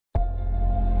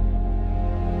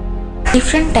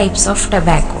Different types of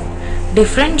tobacco.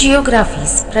 Different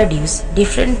geographies produce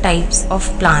different types of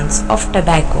plants of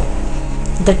tobacco.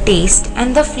 The taste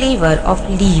and the flavor of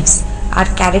leaves are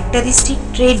characteristic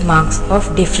trademarks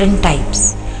of different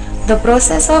types. The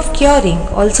process of curing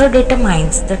also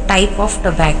determines the type of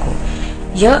tobacco.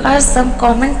 Here are some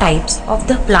common types of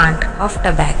the plant of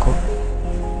tobacco.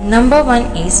 Number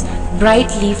 1 is bright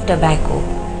leaf tobacco.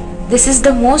 This is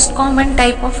the most common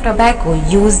type of tobacco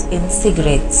used in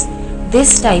cigarettes.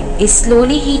 This type is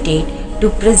slowly heated to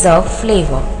preserve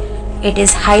flavor. It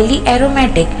is highly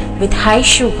aromatic with high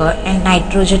sugar and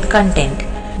nitrogen content.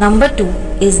 Number 2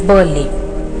 is Burley.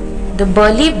 The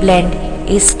Burley blend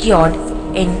is cured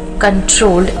in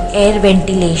controlled air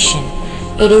ventilation.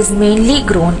 It is mainly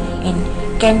grown in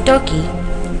Kentucky,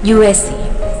 USA.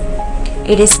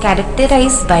 It is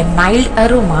characterized by mild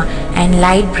aroma and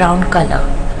light brown color.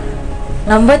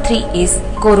 Number 3 is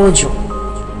Corojo.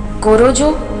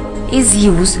 Corojo is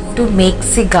used to make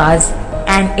cigars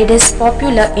and it is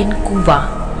popular in Cuba.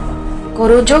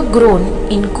 Corojo grown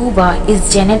in Cuba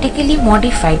is genetically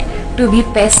modified to be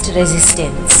pest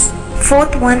resistant.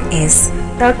 Fourth one is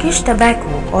Turkish tobacco,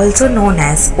 also known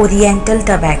as Oriental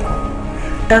tobacco.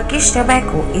 Turkish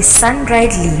tobacco is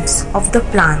sun-dried leaves of the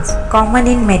plants common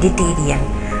in Mediterranean.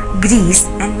 Greece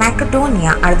and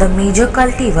Macedonia are the major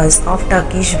cultivars of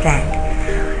Turkish brand.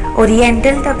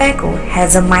 Oriental tobacco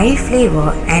has a mild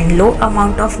flavor and low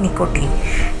amount of nicotine.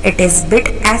 It is bit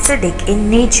acidic in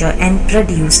nature and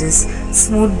produces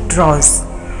smooth draws.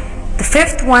 The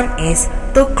fifth one is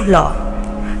Tuklo.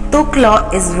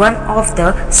 Tuklo is one of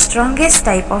the strongest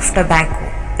type of tobacco.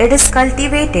 It is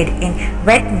cultivated in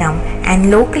Vietnam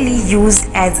and locally used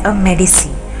as a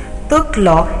medicine.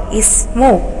 Tuklo is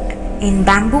smoked in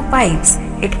bamboo pipes.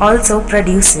 It also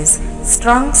produces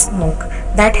strong smoke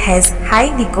that has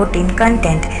high nicotine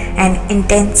content and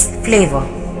intense flavor.